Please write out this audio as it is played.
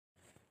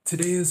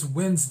Today is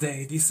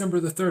Wednesday, December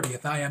the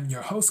 30th. I am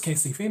your host,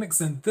 Casey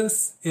Phoenix, and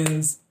this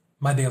is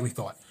my daily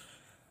thought.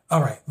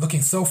 All right,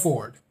 looking so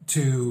forward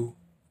to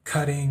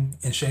cutting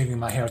and shaving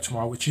my hair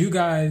tomorrow, which you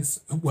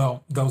guys,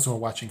 well, those who are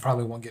watching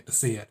probably won't get to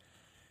see it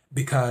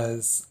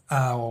because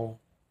I'll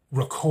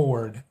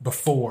record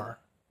before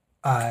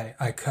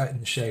I cut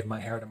and shave my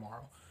hair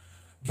tomorrow.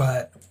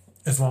 But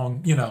as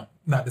long,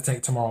 not to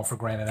take tomorrow for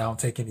granted, I don't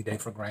take any day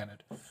for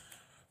granted.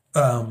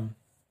 Um,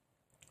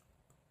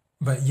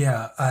 but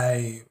yeah,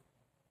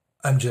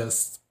 I'm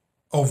just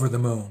over the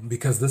moon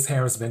because this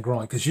hair has been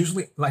growing. Because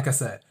usually, like I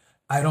said,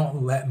 I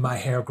don't let my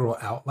hair grow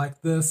out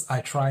like this.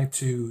 I try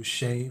to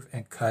shave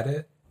and cut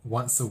it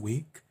once a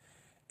week.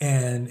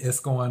 And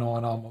it's going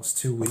on almost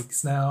 2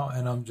 weeks now.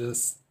 And I'm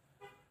just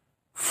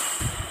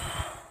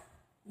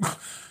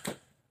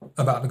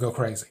about to go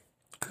crazy.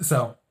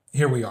 So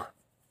here we are.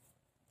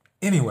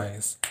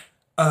 Anyways,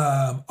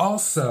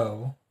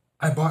 also,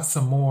 I bought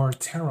some more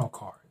tarot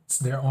cards.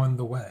 They're on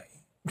the way.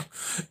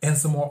 And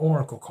some more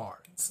oracle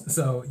cards.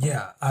 So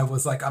yeah, I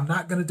was like, I'm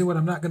not going to do it.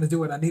 I'm not going to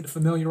do it. I need to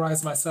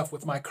familiarize myself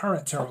with my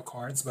current tarot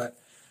cards. But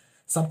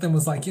something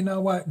was like, you know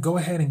what? Go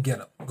ahead and get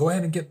them. Go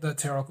ahead and get the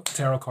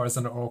tarot cards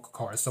and the oracle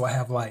cards. So I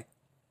have like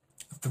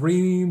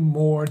 3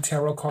 more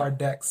tarot card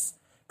decks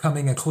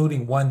coming,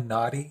 including one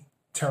naughty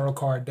tarot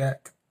card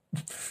deck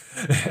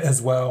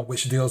as well,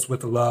 which deals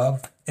with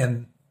love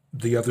and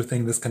the other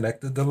thing that's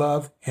connected to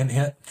love. Hint,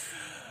 hint.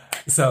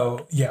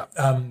 So yeah,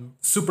 I'm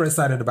super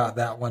excited about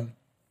that one,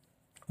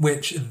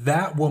 which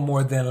that will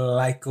more than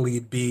likely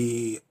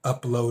be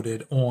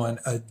uploaded on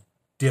a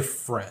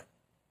different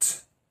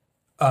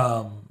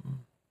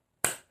um,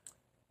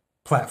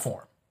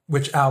 platform,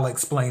 which I'll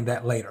explain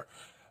that later.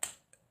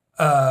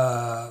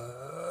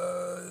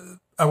 I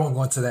won't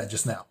go into that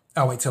just now.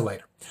 I'll wait till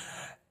later.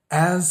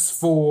 As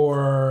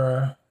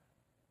for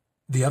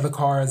the other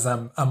cards,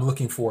 I'm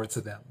looking forward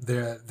to them.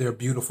 They're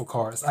beautiful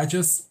cards. I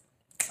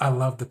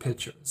love the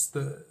pictures.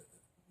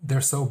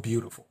 They're so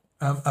beautiful.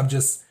 I'm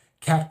just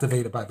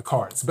captivated by the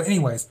cards. But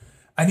anyways,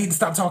 I need to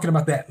stop talking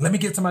about that. Let me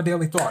get to my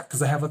daily thought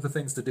because I have other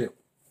things to do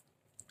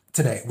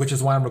today, which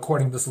is why I'm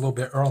recording this a little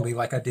bit early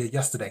like I did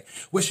yesterday,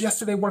 which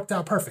yesterday worked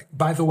out perfect.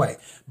 By the way,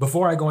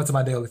 before I go into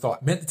my daily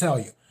thought, meant to tell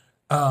you,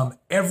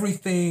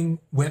 everything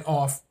went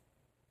off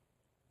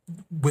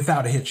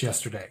without a hitch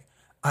yesterday.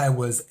 I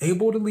was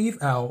able to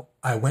leave out.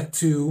 I went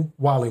to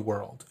Wally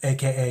World,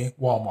 aka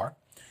Walmart,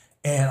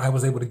 and I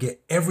was able to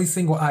get every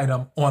single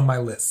item on my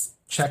list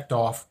checked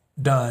off,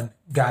 done,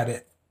 got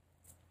it.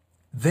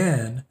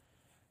 Then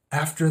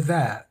after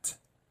that,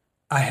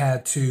 I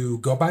had to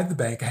go by the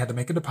bank. I had to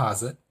make a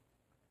deposit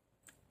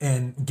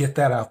and get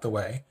that out the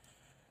way.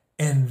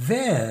 And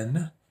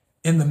then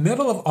in the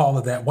middle of all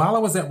of that, while I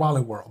was at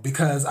Wally World,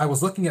 because I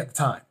was looking at the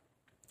time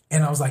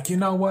and I was like, you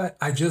know what?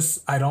 I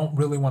don't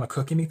really want to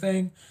cook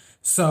anything.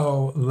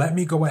 So let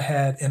me go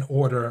ahead and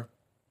order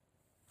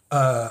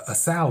a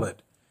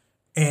salad.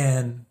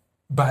 And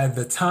by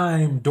the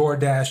time the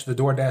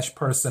DoorDash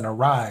person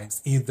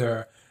arrives,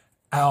 either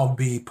I'll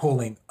be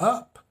pulling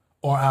up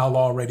or I'll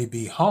already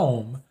be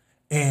home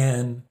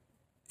and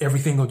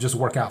everything will just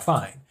work out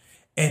fine.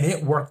 And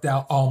it worked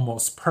out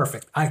almost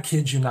perfect. I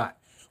kid you not.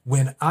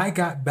 When I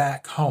got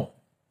back home,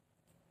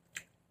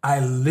 I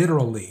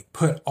literally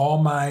put all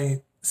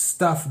my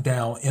stuff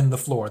down in the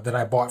floor that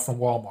I bought from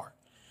Walmart.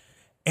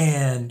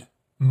 And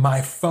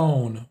my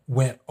phone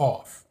went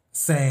off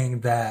saying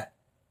that,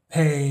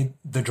 hey,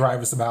 the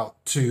driver's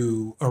about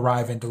to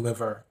arrive and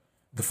deliver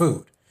the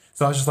food.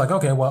 So I was just like,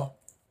 okay, well,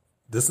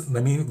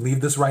 let me leave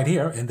this right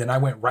here. And then I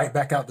went right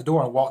back out the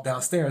door and walked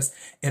downstairs.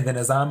 And then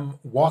as I'm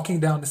walking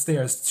down the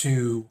stairs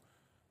to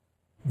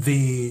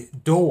the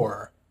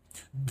door,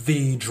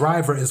 the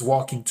driver is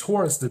walking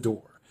towards the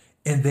door.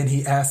 And then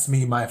he asked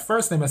me my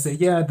first name. I say,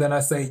 yeah. Then I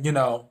say,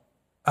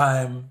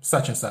 I'm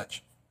such and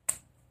such,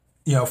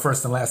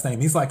 first and last name.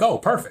 He's like, oh,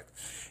 perfect.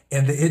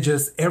 And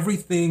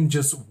everything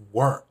just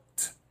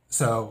worked.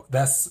 So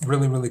that's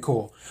really, really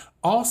cool.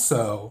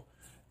 Also,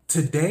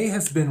 today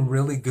has been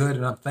really good,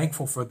 and I'm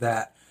thankful for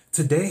that.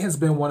 Today has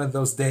been one of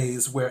those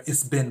days where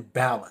it's been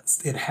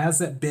balanced. It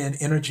hasn't been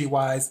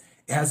energy-wise.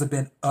 It hasn't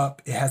been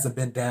up. It hasn't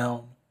been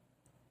down.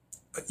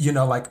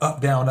 Like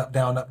up, down, up,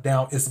 down, up,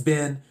 down. It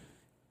started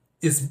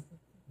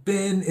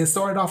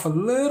off a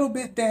little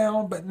bit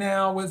down, but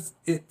now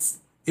it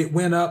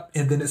went up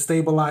and then it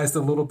stabilized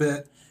a little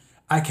bit.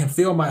 I can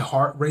feel my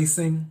heart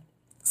racing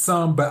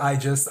some, but I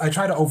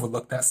try to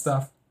overlook that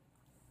stuff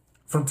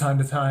from time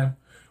to time,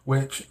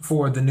 which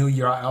for the new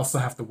year, I also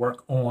have to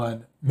work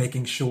on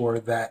making sure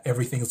that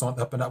everything is on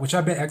the up and up, which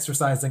I've been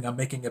exercising. I'm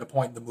making it a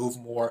point to move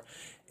more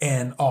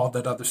and all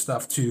that other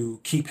stuff to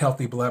keep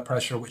healthy blood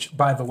pressure, which,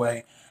 by the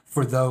way,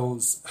 for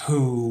those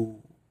who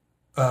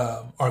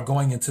are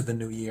going into the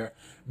new year,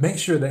 make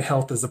sure that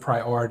health is a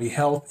priority.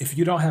 Health, if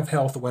you don't have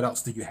health, what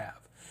else do you have?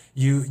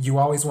 You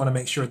always want to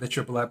make sure that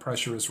your blood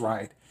pressure is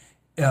right,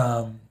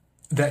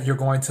 that you're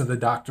going to the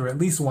doctor at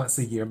least once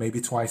a year,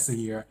 maybe twice a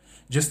year,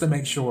 just to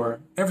make sure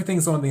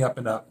everything's on the up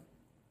and up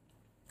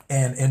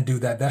and do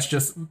that. That's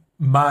just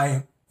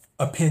my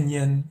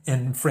opinion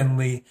and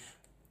friendly,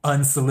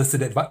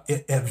 unsolicited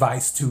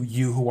advice to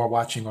you who are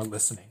watching or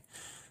listening.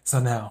 So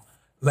now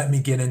let me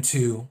get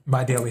into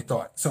my daily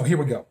thought. So here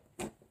we go.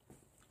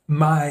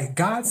 My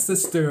god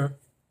sister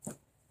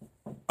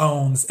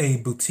owns a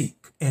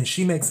boutique and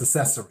she makes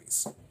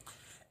accessories.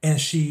 And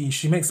she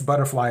makes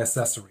butterfly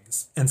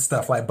accessories and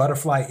stuff like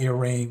butterfly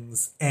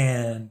earrings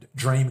and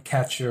dream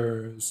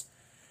catchers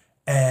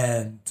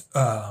and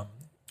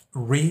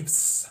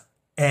wreaths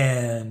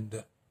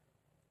and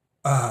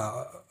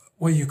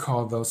what do you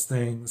call those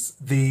things?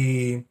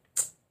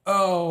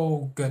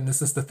 Oh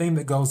goodness, it's the thing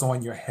that goes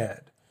on your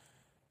head.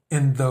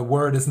 And the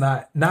word is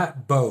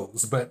not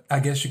bows, but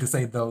I guess you could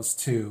say those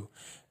two.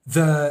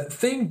 The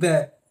thing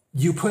that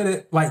you put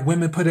it, like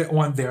women put it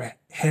on their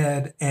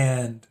head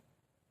and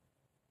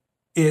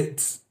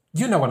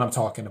you know what I'm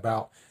talking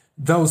about.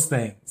 Those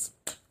things.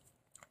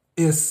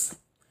 It's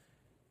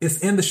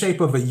in the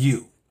shape of a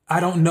U. I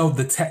don't know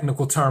the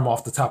technical term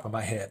off the top of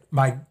my head.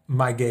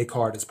 My gay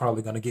card is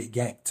probably going to get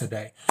yanked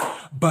today.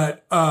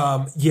 But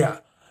yeah.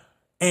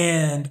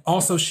 And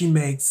also she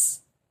makes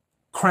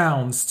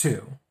crowns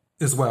too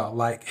as well,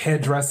 like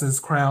headdresses,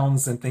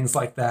 crowns, and things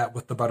like that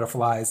with the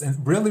butterflies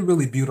and really,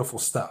 really beautiful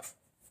stuff.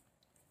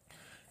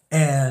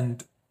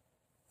 And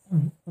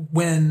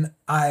when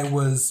I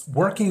was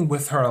working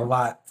with her a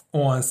lot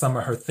on some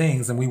of her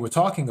things and we were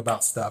talking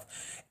about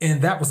stuff,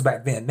 and that was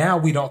back then. Now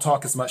we don't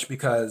talk as much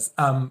because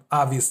I'm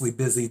obviously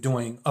busy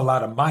doing a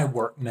lot of my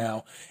work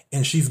now,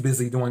 and she's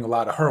busy doing a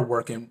lot of her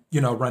work and,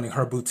 running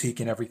her boutique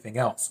and everything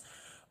else.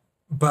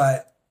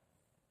 But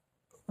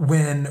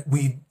when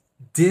we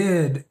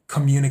did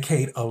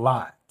communicate a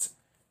lot,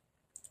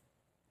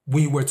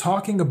 we were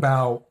talking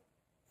about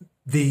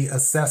the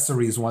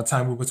accessories one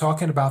time. We were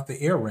talking about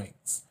the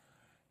earrings.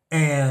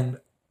 And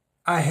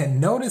I had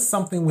noticed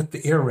something with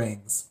the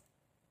earrings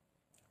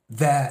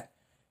that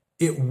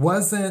it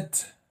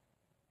wasn't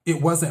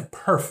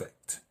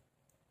perfect.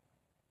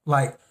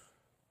 Like,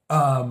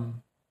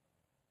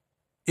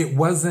 it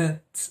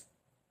wasn't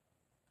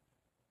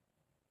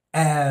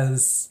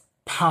as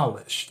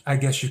polished, I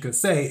guess you could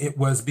say. It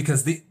was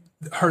because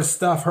her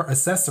stuff, her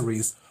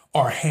accessories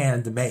are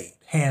handmade,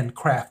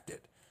 handcrafted.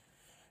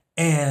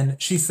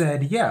 And she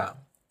said, yeah,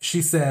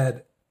 she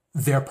said,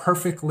 they're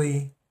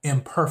perfectly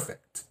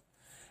imperfect.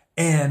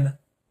 And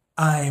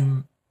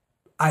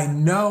I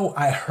know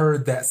I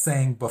heard that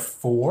saying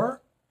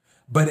before,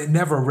 but it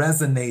never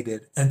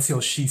resonated until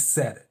she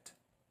said it.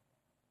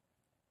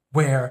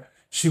 Where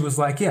she was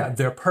like, yeah,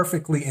 they're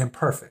perfectly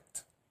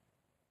imperfect.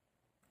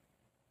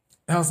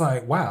 And I was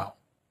like, wow.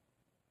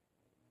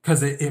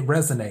 Because it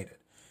resonated.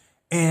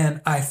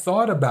 And I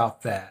thought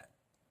about that,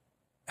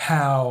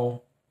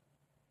 how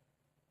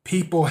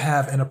people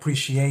have an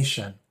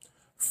appreciation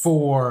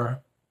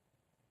for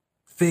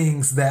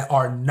things that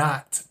are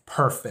not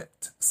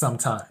perfect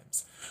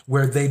sometimes,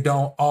 where they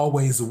don't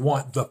always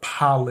want the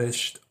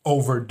polished,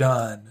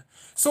 overdone,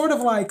 sort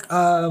of like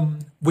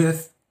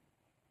with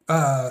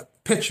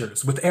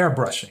pictures, with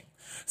airbrushing.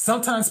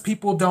 Sometimes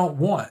people don't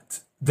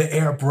want the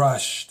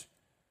airbrushed,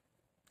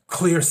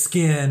 clear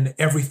skin,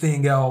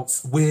 everything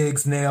else,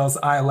 wigs, nails,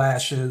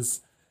 eyelashes,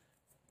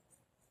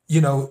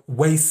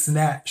 waist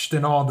snatched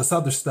and all this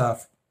other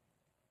stuff,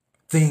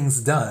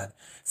 things done.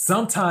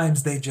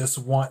 Sometimes they just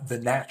want the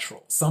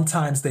natural.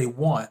 Sometimes they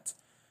want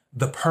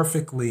the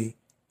perfectly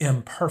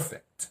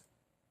imperfect.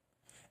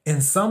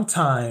 And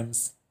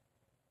sometimes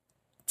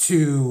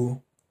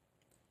to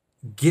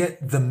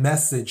get the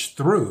message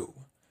through,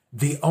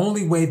 the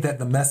only way that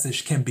the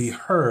message can be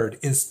heard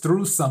is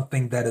through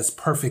something that is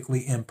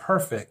perfectly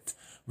imperfect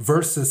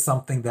versus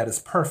something that is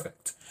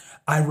perfect.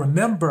 I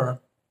remember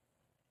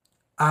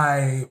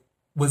I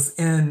was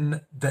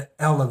in the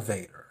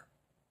elevator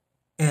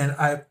and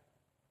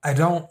I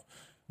don't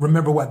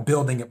remember what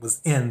building it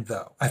was in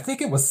though. I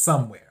think it was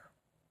somewhere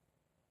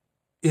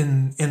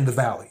in the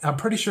valley. I'm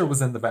pretty sure it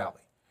was in the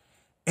valley.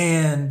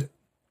 And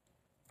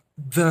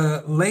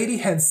the lady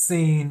had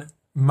seen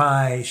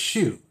my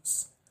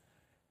shoes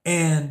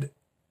and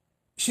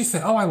she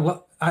said,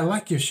 "Oh, I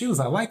like your shoes.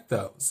 I like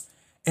those."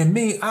 And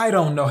me, I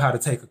don't know how to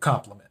take a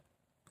compliment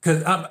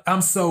because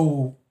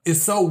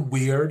it's so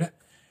weird.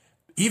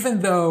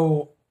 Even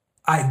though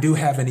I do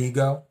have an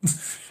ego,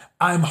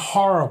 I'm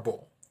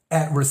horrible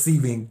at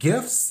receiving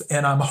gifts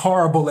and I'm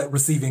horrible at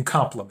receiving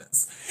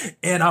compliments.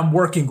 And I'm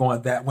working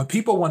on that. When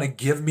people want to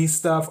give me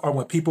stuff or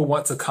when people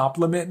want to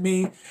compliment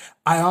me,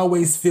 I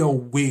always feel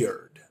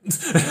weird.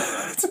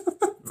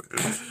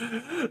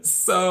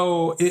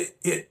 So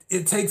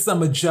it takes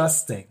some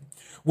adjusting.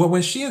 Well,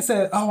 when she had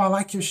said, "Oh, I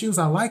like your shoes.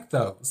 I like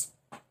those,"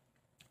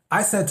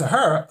 I said to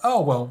her,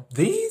 "Oh, well,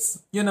 these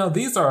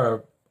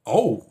are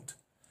old."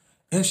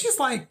 And she's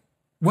like,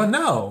 "Well,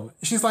 no."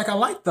 She's like, "I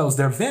like those.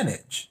 They're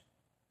vintage."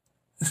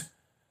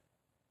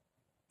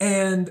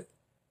 And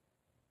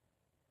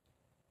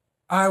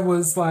I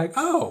was like,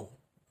 "Oh,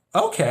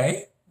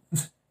 okay."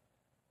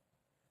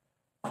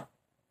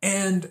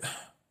 And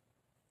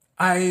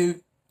I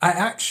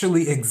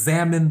actually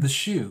examined the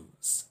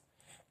shoes.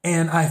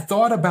 And I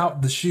thought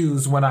about the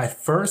shoes when I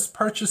first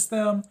purchased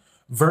them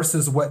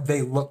versus what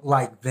they looked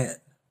like then.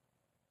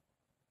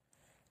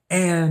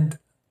 And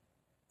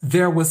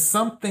there was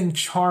something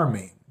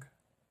charming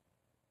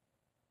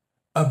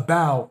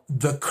about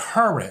the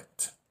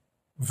current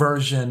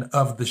version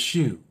of the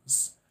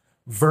shoes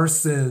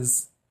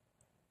versus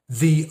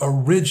the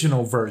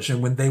original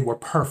version when they were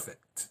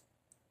perfect,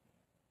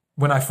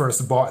 when I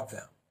first bought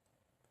them.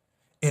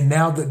 And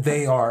now that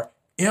they are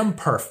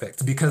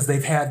imperfect because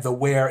they've had the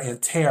wear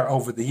and tear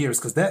over the years,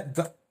 because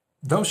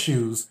those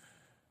shoes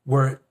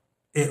were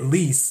at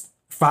least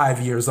 5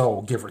 years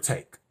old, give or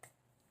take,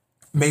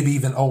 maybe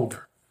even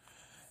older.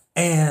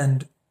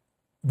 And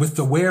with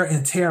the wear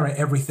and tear and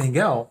everything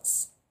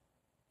else,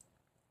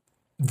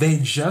 they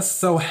just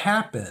so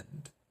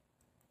happened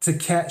to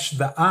catch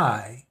the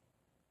eye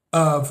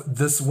of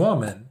this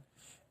woman.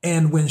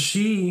 And when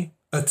she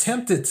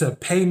attempted to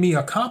pay me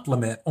a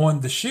compliment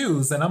on the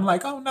shoes, and I'm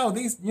like, oh no,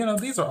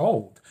 these are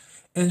old.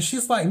 And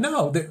she's like,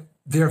 no,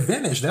 they're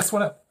vintage. That's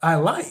what I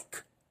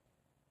like.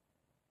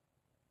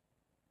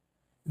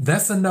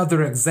 That's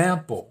another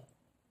example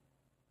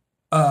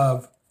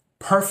of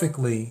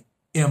perfectly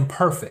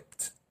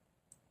imperfect.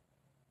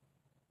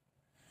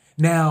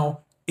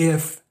 Now,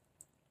 if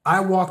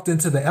I walked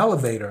into the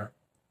elevator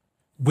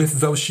with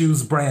those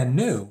shoes brand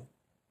new,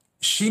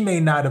 she may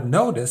not have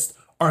noticed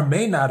or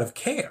may not have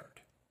cared.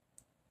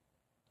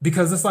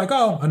 Because it's like,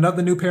 oh,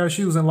 another new pair of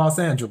shoes in Los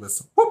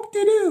Angeles.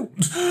 Whoop-de-doo.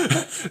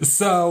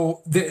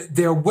 So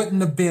there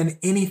wouldn't have been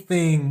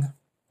anything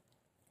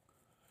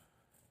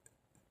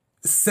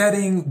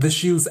setting the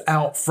shoes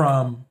out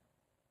from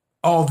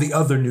all the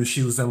other new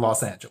shoes in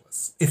Los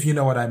Angeles, if you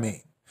know what I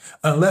mean.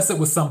 Unless it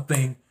was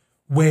something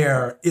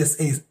where it's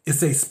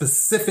a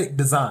specific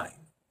design,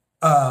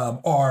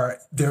 or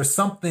there's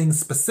something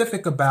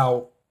specific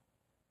about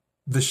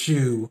the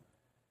shoe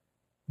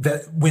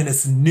that when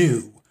it's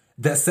new,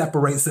 that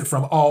separates it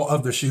from all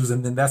other shoes.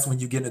 And then that's when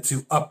you get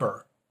into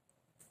upper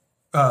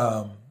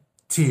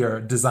tier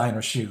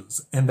designer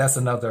shoes. And that's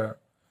another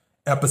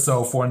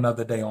episode for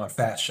another day on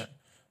fashion.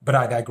 But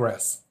I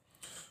digress.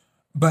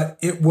 But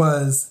it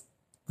was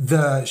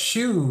the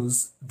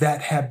shoes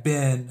that have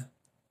been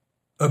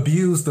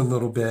abused a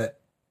little bit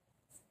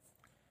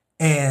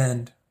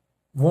and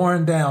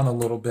worn down a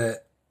little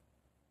bit,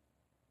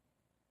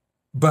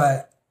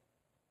 but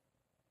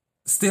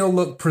still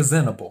look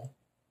presentable,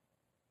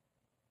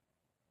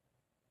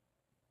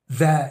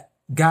 that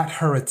got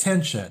her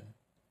attention.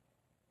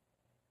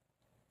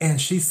 And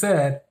she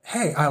said,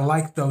 hey, I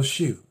like those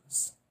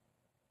shoes.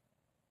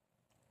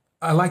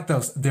 I like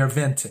those. They're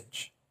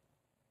vintage.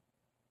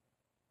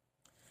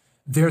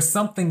 There's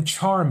something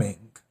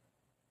charming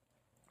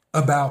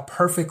about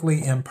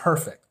perfectly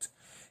imperfect.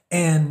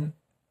 And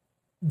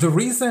the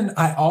reason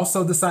I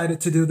also decided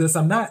to do this,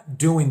 I'm not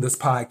doing this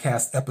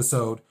podcast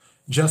episode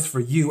just for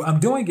you. I'm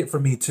doing it for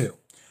me too.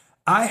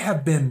 I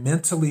have been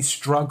mentally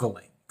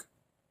struggling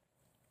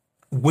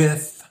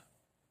with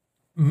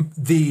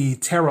the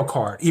tarot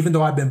card, even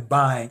though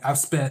I've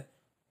spent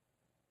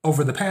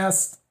over the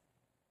past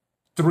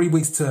 3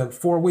 weeks to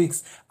 4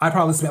 weeks, I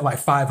probably spent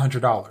like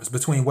 $500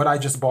 between what I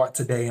just bought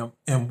today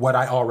and what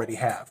I already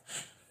have.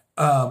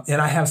 And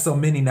I have so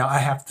many now, I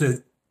have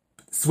to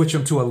switch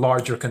them to a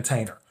larger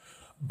container.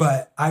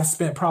 But I've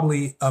spent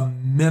probably a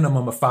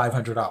minimum of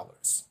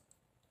 $500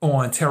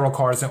 on tarot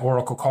cards and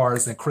oracle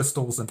cards and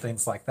crystals and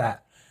things like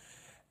that.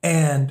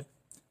 And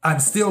I'm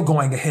still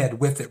going ahead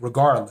with it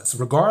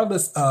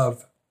regardless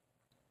of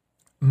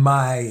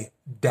my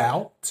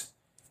doubt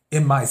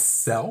in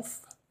myself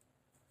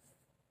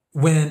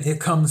when it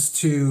comes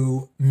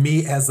to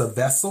me as a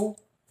vessel.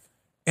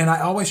 And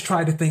I always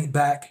try to think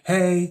back,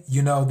 hey,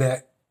 you know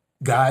that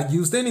God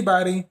used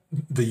anybody.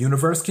 The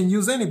universe can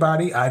use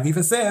anybody. I've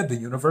even said the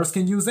universe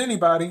can use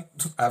anybody.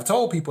 I've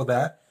told people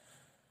that.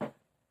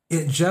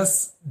 It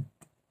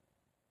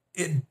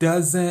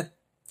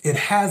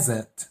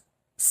hasn't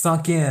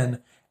sunk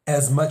in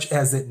as much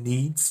as it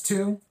needs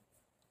to.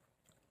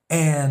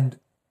 And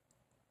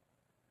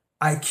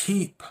I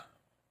keep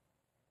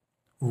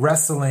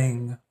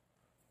wrestling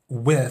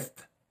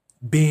with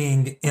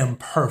being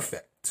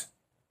imperfect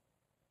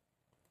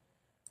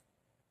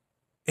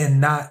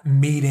and not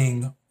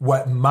meeting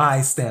what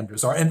my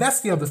standards are. And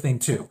that's the other thing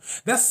too.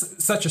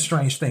 That's such a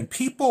strange thing.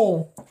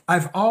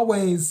 I've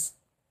always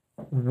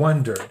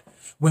wondered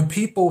when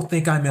people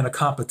think I'm in a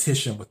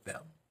competition with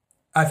them.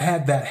 I've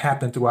had that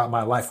happen throughout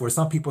my life where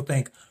some people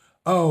think,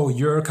 oh,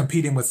 you're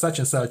competing with such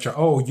and such, or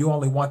oh, you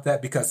only want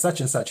that because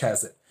such and such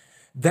has it.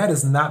 That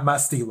is not my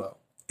stilo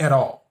at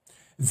all.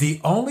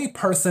 The only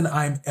person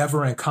I'm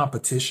ever in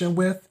competition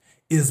with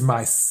is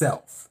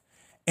myself.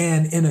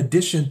 And in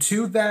addition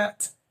to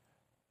that,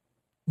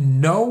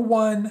 no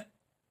one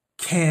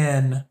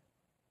can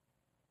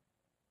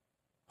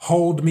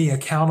hold me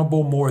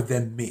accountable more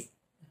than me.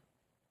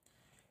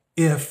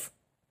 If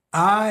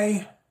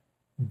I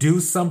do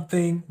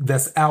something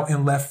that's out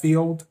in left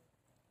field,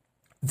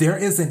 there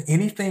isn't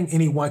anything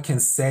anyone can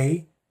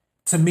say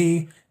to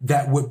me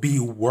that would be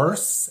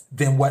worse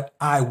than what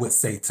I would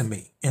say to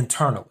me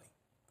internally.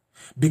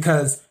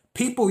 Because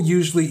people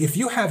usually, if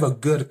you have a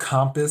good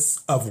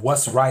compass of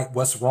what's right,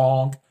 what's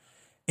wrong,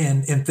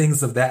 and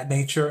things of that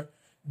nature,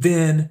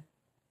 then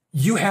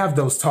you have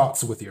those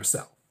talks with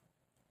yourself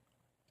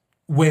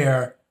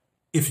where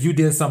if you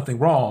did something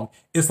wrong,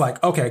 it's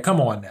like, okay, come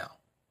on now.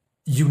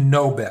 You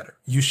know better.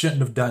 You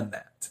shouldn't have done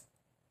that.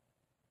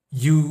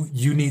 You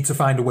need to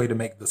find a way to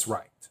make this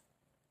right.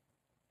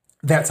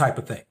 That type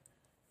of thing.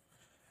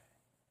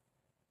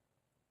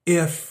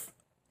 If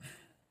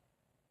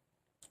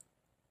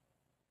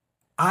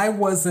I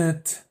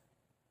wasn't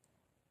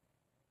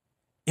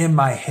in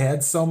my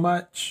head so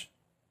much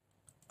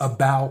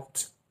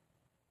about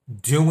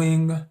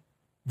doing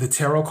the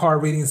tarot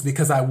card readings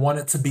because I want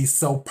it to be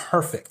so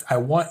perfect.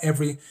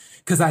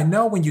 Because I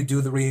know when you do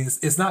the readings,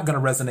 it's not going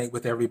to resonate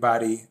with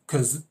everybody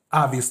because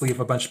obviously if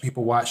a bunch of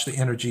people watch, the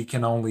energy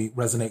can only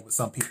resonate with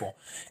some people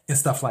and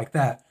stuff like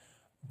that.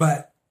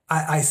 But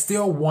I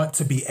still want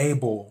to be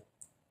able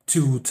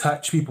to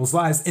touch people's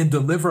lives and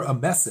deliver a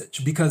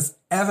message because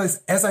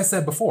as I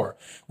said before,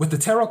 with the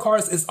tarot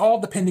cards, it's all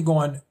depending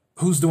on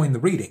who's doing the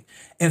reading.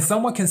 And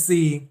someone can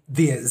see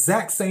the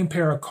exact same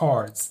pair of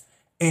cards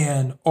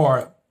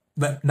or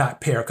not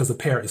pair because a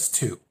pair is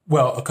two.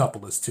 Well, a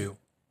couple is two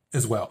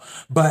as well.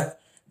 But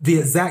the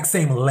exact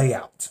same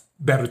layout,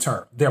 better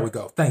term. There we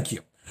go. Thank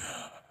you.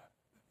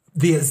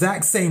 The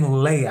exact same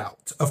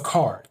layout of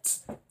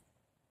cards.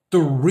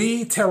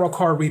 3 tarot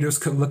card readers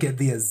could look at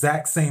the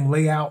exact same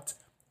layout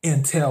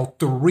and tell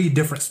 3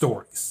 different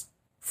stories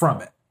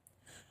from it.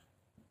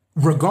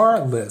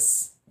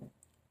 Regardless,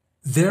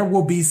 there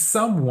will be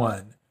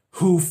someone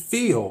who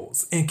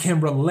feels and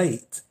can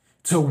relate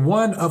to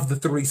one of the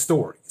 3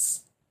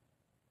 stories.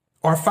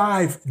 Or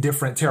 5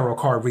 different tarot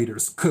card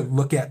readers could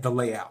look at the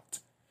layout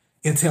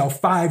and tell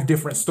 5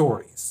 different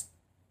stories.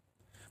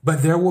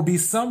 But there will be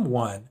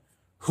someone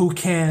who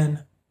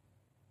can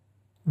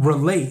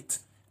relate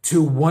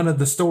to one of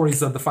the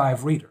stories of the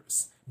 5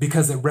 readers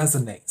because it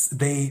resonates.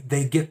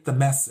 They get the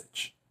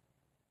message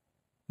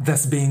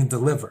that's being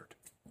delivered.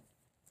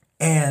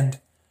 And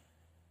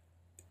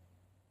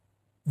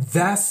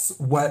that's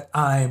what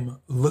I'm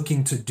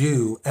looking to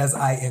do as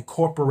I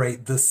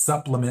incorporate this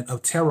supplement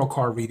of tarot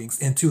card readings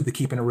into the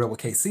Keeping It Real with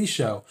KC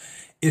show.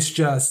 It's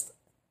just,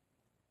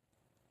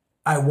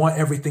 I want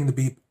everything to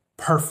be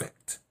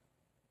perfect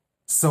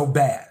so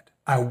bad.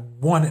 I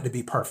want it to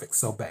be perfect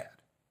so bad.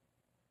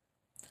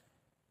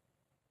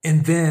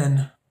 And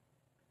then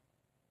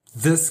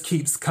this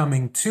keeps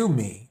coming to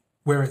me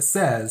where it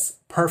says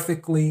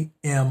perfectly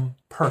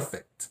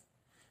imperfect.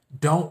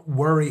 Don't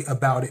worry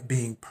about it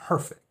being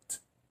perfect.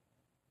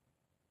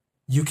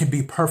 You can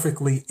be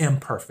perfectly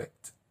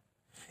imperfect.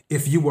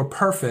 If you were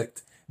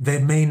perfect, they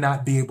may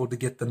not be able to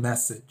get the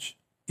message.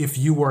 If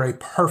you were a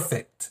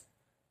perfect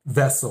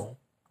vessel,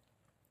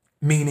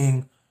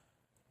 meaning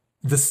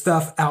the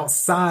stuff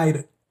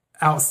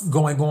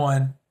going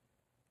on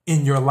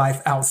in your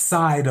life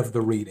outside of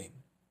the reading,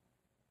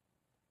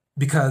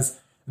 because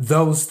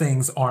those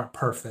things aren't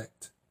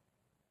perfect.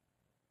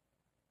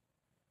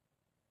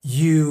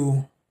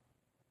 You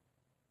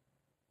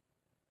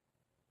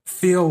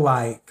feel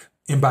like,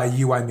 and by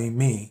you I mean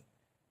me,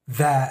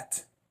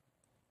 that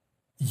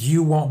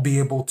you won't be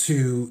able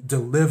to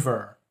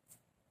deliver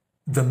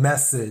the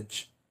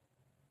message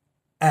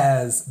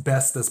as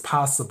best as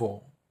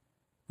possible.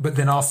 But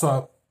then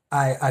also,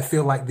 I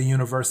feel like the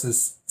universe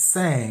is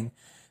saying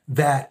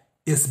that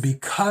it's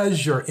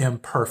because you're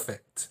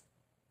imperfect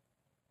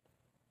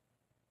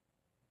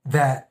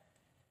that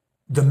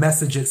the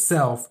message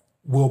itself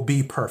will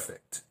be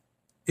perfect.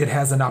 It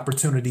has an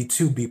opportunity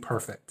to be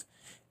perfect.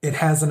 It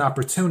has an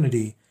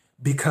opportunity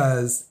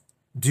because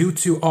due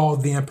to all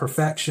the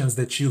imperfections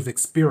that you've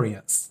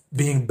experienced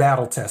being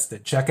battle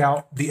tested, check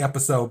out the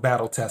episode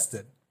Battle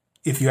Tested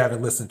if you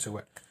haven't listened to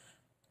it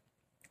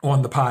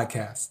on the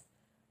podcast.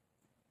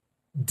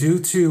 Due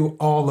to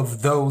all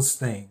of those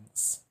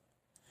things,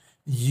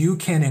 you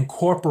can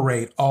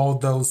incorporate all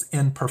those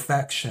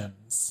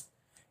imperfections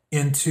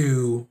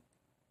into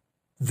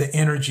the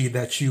energy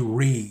that you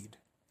read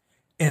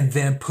and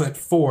then put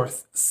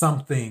forth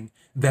something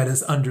that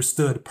is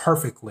understood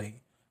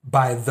perfectly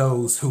by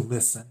those who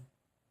listen.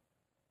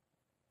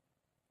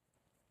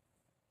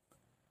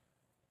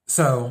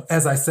 So,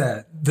 as I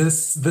said,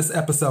 this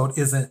episode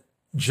isn't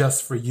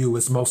just for you,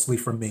 it's mostly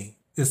for me.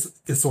 It's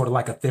sort of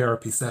like a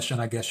therapy session,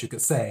 I guess you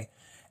could say.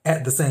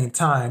 At the same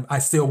time, I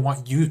still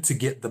want you to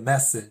get the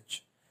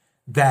message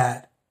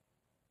that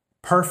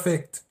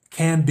perfect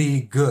can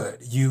be good.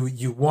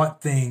 You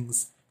want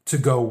things to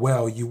go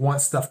well. You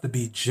want stuff to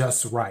be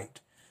just right.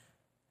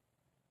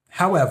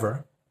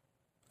 However,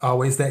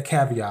 always that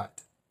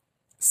caveat,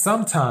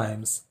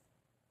 sometimes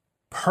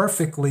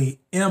perfectly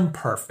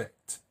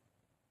imperfect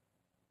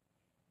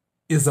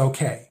is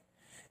okay.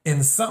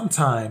 And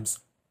sometimes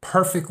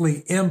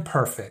perfectly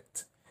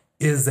imperfect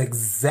is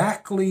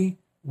exactly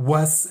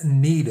what's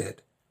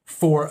needed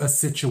for a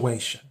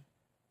situation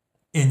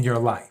in your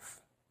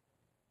life.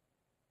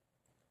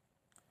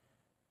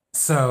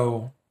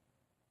 So,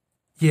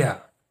 yeah,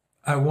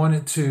 I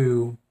wanted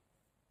to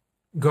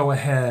go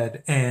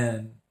ahead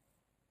and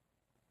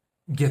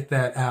get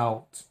that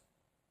out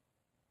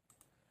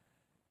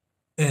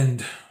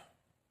and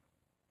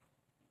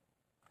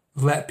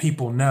let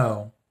people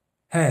know,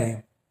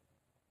 hey,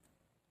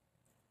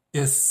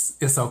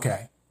 it's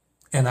okay.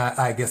 And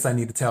I guess I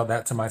need to tell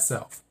that to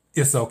myself.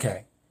 It's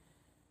okay.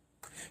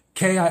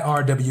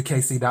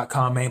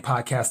 KIRWKC.com, main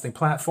podcasting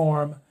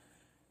platform.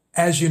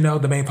 As you know,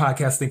 the main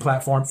podcasting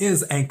platform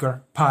is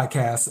Anchor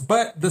Podcast,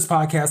 but this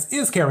podcast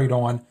is carried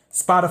on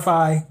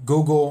Spotify,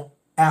 Google,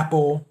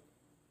 Apple,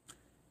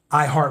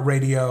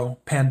 iHeartRadio,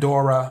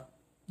 Pandora.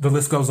 The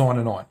list goes on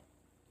and on.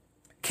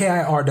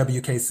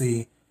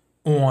 KIRWKC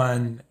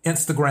on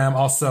Instagram.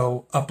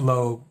 Also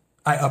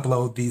I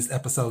upload these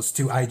episodes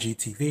to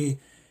IGTV.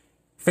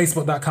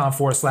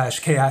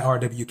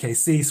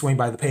 Facebook.com/KIRWKC. Swing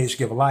by the page,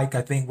 give a like.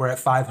 I think we're at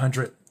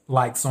 500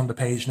 likes on the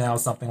page now,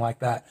 something like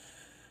that.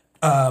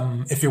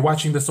 If you're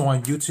watching this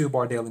on YouTube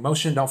or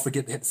Dailymotion, don't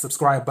forget to hit the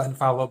subscribe button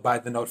followed by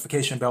the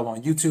notification bell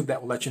on YouTube.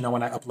 That will let you know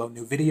when I upload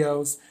new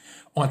videos.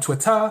 On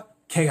Twitter,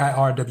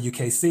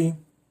 KIRWKC.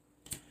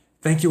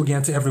 Thank you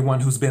again to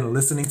everyone who's been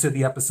listening to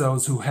the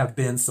episodes, who have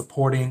been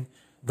supporting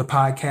the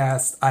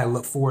podcast. I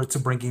look forward to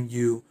bringing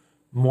you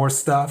more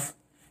stuff.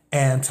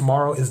 And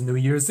tomorrow is New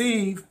Year's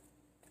Eve.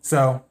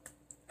 So,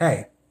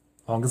 hey,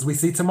 as long as we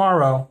see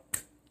tomorrow,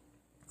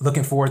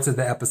 looking forward to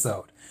the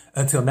episode.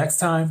 Until next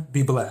time,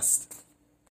 be blessed.